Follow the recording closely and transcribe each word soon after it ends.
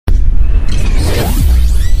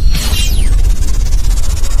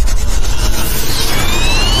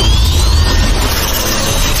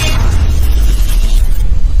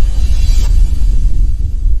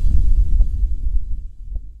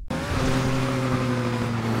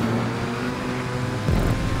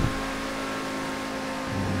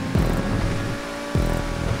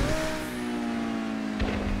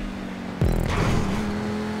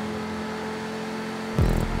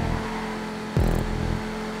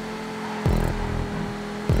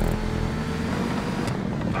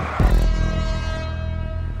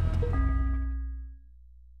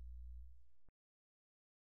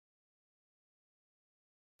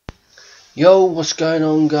Yo, what's going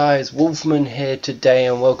on, guys? Wolfman here today,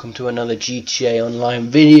 and welcome to another GTA Online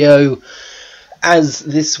video. As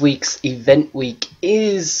this week's event week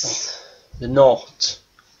is not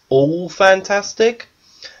all fantastic,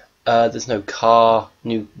 there's no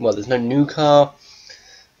new car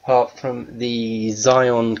apart from the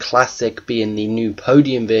Zion Classic being the new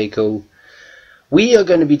podium vehicle. We are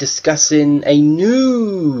going to be discussing a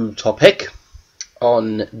new topic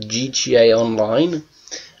on GTA Online.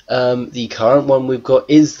 The current one we've got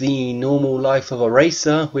is the normal life of a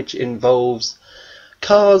racer, which involves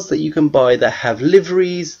cars that you can buy that have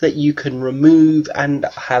liveries that you can remove and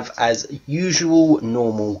have as usual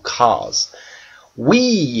normal cars.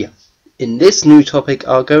 We, in this new topic,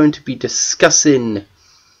 are going to be discussing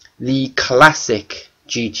the classic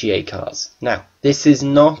GTA cars. Now, this is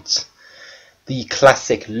not the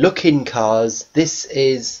classic looking cars. This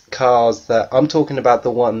is cars that I'm talking about,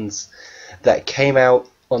 the ones that came out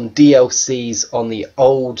on DLCs on the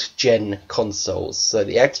old gen consoles, so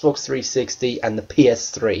the Xbox 360 and the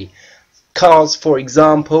PS3. Cars, for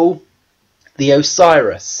example, the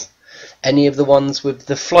Osiris, any of the ones with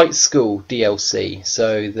the Flight School DLC.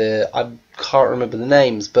 So I can't remember the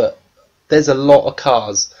names, but there's a lot of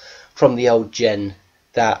cars from the old gen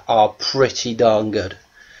that are pretty darn good.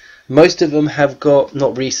 Most of them have got,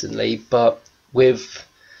 not recently, but with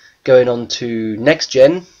going on to next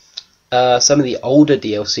gen, some of the older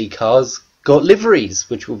DLC cars got liveries,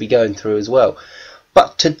 which we'll be going through as well.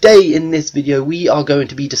 But today in this video we are going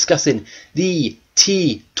to be discussing the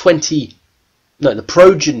PROGEN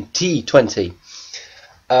T20,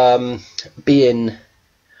 being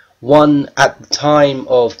one at the time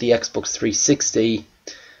of the Xbox 360,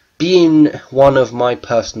 being one of my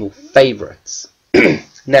personal favourites.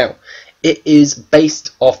 Now, it is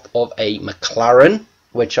based off of a McLaren,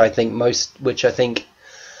 which I think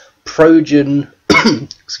PROGEN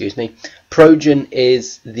PROGEN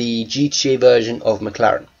is the GTA version of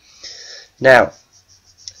McLaren. Now,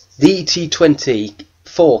 the T20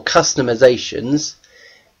 for customizations,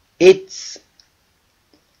 it's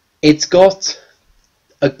got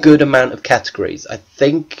a good amount of categories. I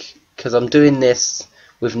think, because I'm doing this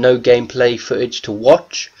with no gameplay footage to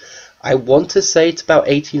watch, I want to say it's about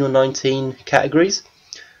 18 or 19 categories.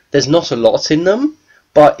 There's not a lot in them,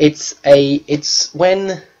 but it's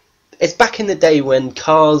back in the day when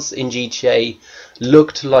cars in GTA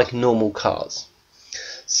looked like normal cars.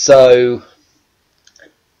 So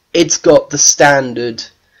it's got the standard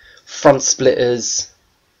front splitters,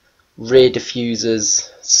 rear diffusers,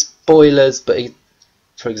 spoilers, but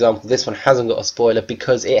for example this one hasn't got a spoiler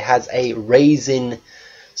because it has a raising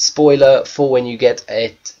spoiler for when you get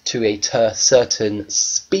it to a certain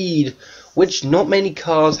speed, which not many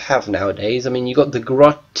cars have nowadays. I mean, you got the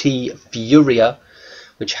Grotti Furia,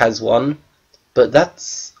 which has one, but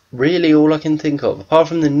that's really all I can think of. Apart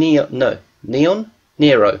from the Nero.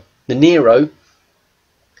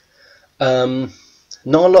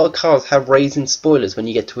 Not a lot of cars have raising spoilers when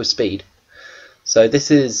you get to a speed. So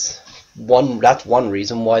this is that's one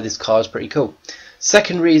reason why this car is pretty cool.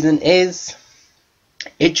 Second reason is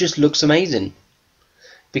it just looks amazing.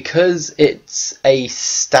 Because it's a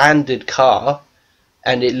standard car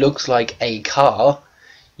and it looks like a car,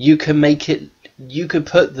 you can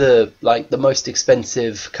put the most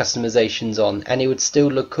expensive customizations on and it would still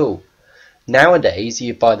look cool. Nowadays,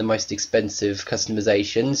 you buy the most expensive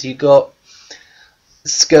customizations, you got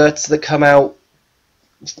skirts that come out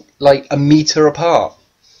like a meter apart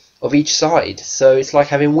of each side, so it's like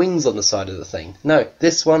having wings on the side of the thing. No,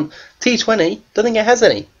 this one, T20, don't think it has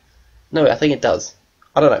any. No, I think it does.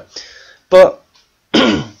 I don't know. But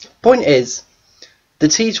point is, the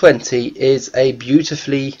T20 is a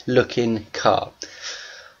beautifully looking car.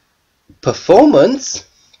 Performance,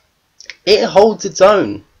 it holds its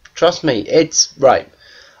own. Trust me, it's right.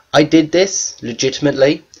 I did this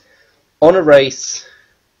legitimately on a race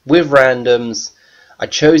with randoms. I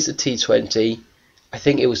chose the T20. I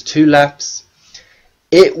think it was 2 laps.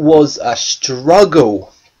 It was a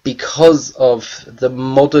struggle because of the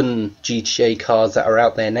modern GTA cars that are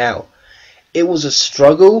out there now. It was a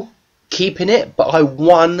struggle keeping it, but I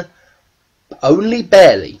won only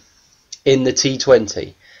barely in the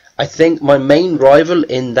T20. I think my main rival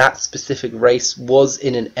in that specific race was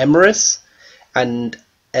in an Emirates and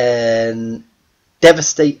an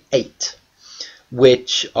Devastate 8,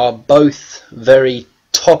 which are both very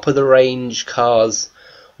top of the range cars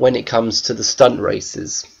when it comes to the stunt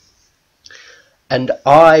races. And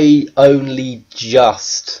I only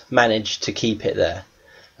just managed to keep it there.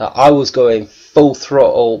 I was going full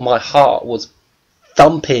throttle, my heart was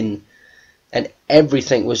thumping, and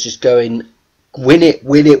everything was just going, win it,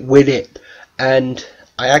 win it, win it. And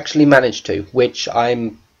I actually managed to, which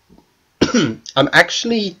I'm I'm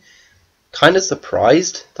actually kind of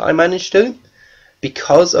surprised that I managed to,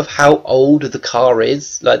 because of how old the car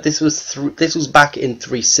is. Like, this was back in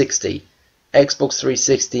 360, Xbox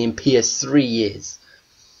 360 and PS3 years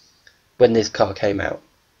when this car came out.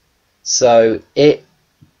 So it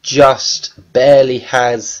just barely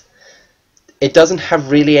has, it doesn't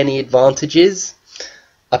have really any advantages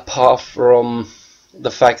apart from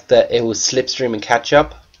the fact that it was slipstream and catch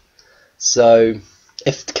up. So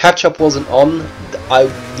if the catch up wasn't on,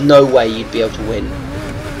 no way you'd be able to win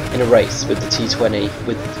in a race with the T20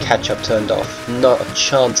 with catch up turned off. Not a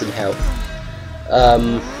chance in hell.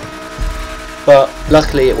 But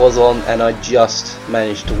luckily it was on and I just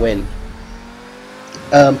managed to win.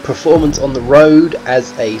 Performance on the road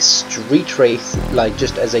as a street race, like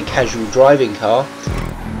just as a casual driving car,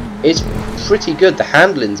 it's pretty good. The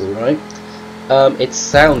handling's alright. It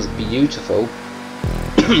sounds beautiful.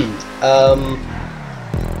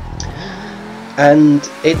 And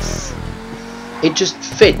it just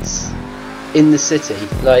fits in the city.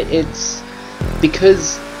 Like, it's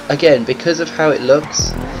because of how it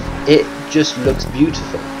looks, it just looks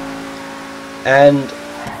beautiful. And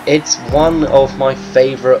it's one of my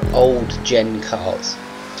favourite old gen cars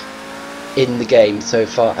in the game so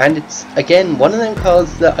far, and it's again one of them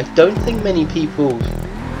cars that I don't think many people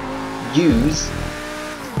use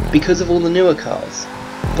because of all the newer cars,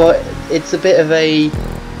 but it's a bit of a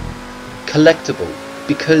collectible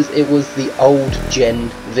because it was the old gen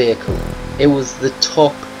vehicle. It was the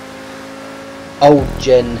top old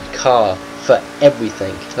gen car for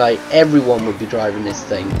everything. Like, everyone would be driving this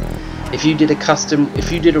thing. If you did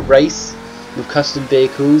a race with custom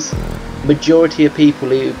vehicles, majority of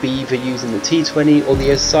people, it would be either using the T20 or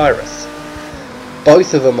the Osiris.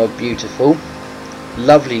 Both of them are beautiful,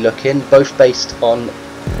 lovely looking, both based on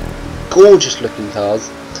gorgeous looking cars,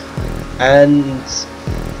 and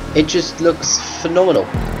it just looks phenomenal.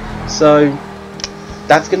 So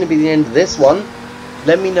that's going to be the end of this one.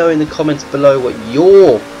 Let me know in the comments below what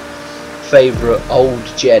your favourite old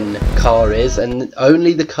gen car is, and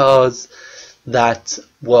only the cars that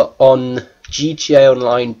were on GTA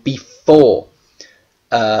Online before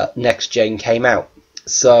next gen came out.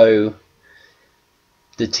 So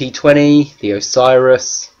the T20, the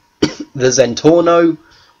Osiris, the Zentorno,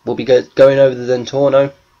 we'll be going over the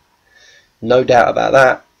Zentorno, no doubt about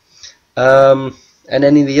that, and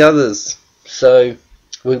any of the others. So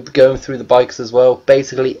we'll be going through the bikes as well.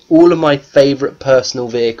 Basically all of my favourite personal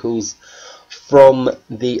vehicles from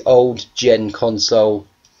the old gen console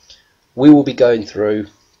we will be going through.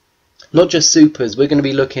 Not just supers, we're going to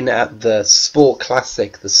be looking at the sport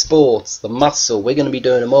classic, the sports, the muscle. We're going to be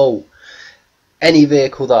doing them all. Any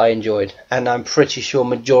vehicle that I enjoyed, and I'm pretty sure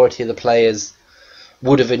majority of the players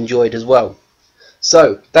would have enjoyed as well.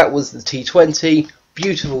 So that was the T20.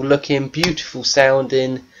 Beautiful looking, beautiful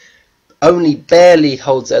sounding, only barely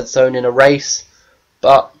holds its own in a race,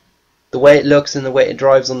 but the way it looks and the way it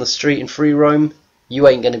drives on the street in free roam, you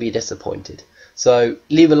ain't going to be disappointed. So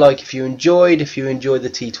leave a like if you enjoyed the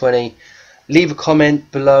T20. Leave a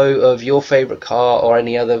comment below of your favourite car or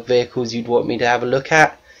any other vehicles you'd want me to have a look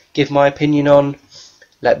at, give my opinion on,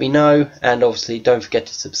 let me know, and obviously don't forget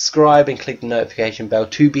to subscribe and click the notification bell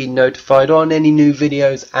to be notified on any new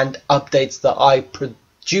videos and updates that I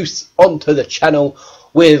produce onto the channel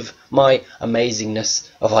with my amazingness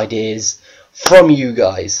of ideas from you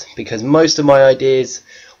guys, because most of my ideas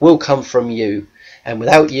will come from you, and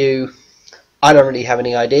without you I don't really have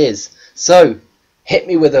any ideas. So hit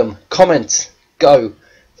me with them, comment, go,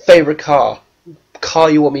 favourite car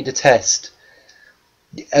you want me to test,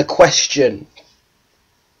 a question,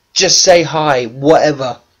 just say hi,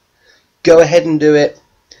 whatever, go ahead and do it.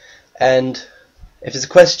 And if it's a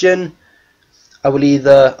question, I will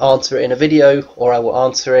either answer it in a video or I will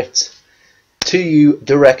answer it to you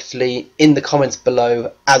directly in the comments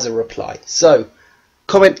below as a reply. So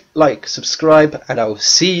comment, like, subscribe, and I will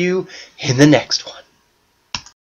see you in the next one.